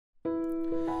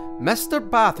Mr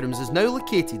Bathrooms is now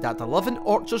located at 11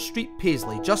 Orchard Street,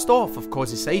 Paisley, just off of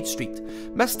Causeyside Street.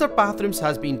 Mr Bathrooms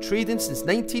has been trading since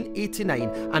 1989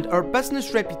 and our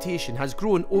business reputation has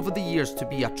grown over the years to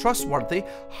be a trustworthy,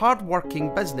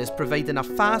 hard-working business providing a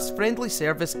fast, friendly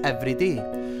service every day.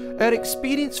 Our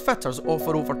experienced fitters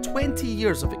offer over 20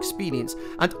 years of experience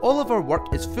and all of our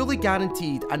work is fully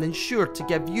guaranteed and ensured to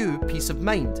give you peace of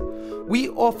mind. We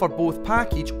offer both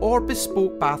package or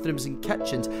bespoke bathrooms and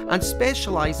kitchens and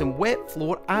specialise in wet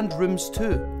floor and rooms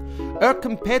too. Our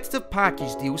competitive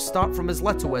package deals start from as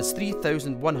little as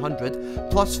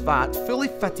 $3,100 plus VAT, fully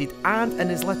fitted and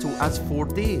in as little as 4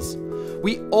 days.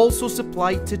 We also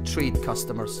supply to trade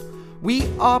customers. We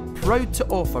are proud to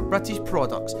offer British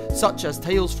products such as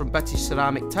tiles from British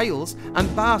Ceramic Tiles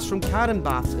and baths from Karen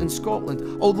Baths in Scotland,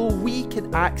 although we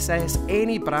can access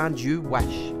any brand you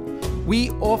wish. We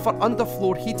offer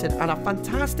underfloor heating and a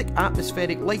fantastic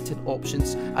atmospheric lighting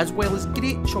options, as well as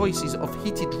great choices of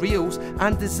heated rails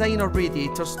and designer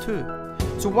radiators too.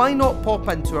 So why not pop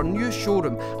into our new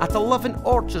showroom at 11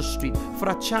 Orchard Street for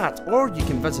a chat, or you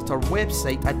can visit our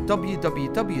website at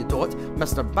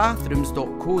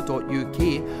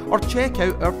www.mrbathrooms.co.uk or check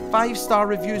out our 5-star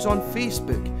reviews on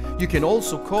Facebook. You can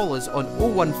also call us on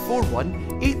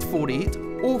 0141 848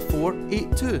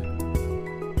 0482.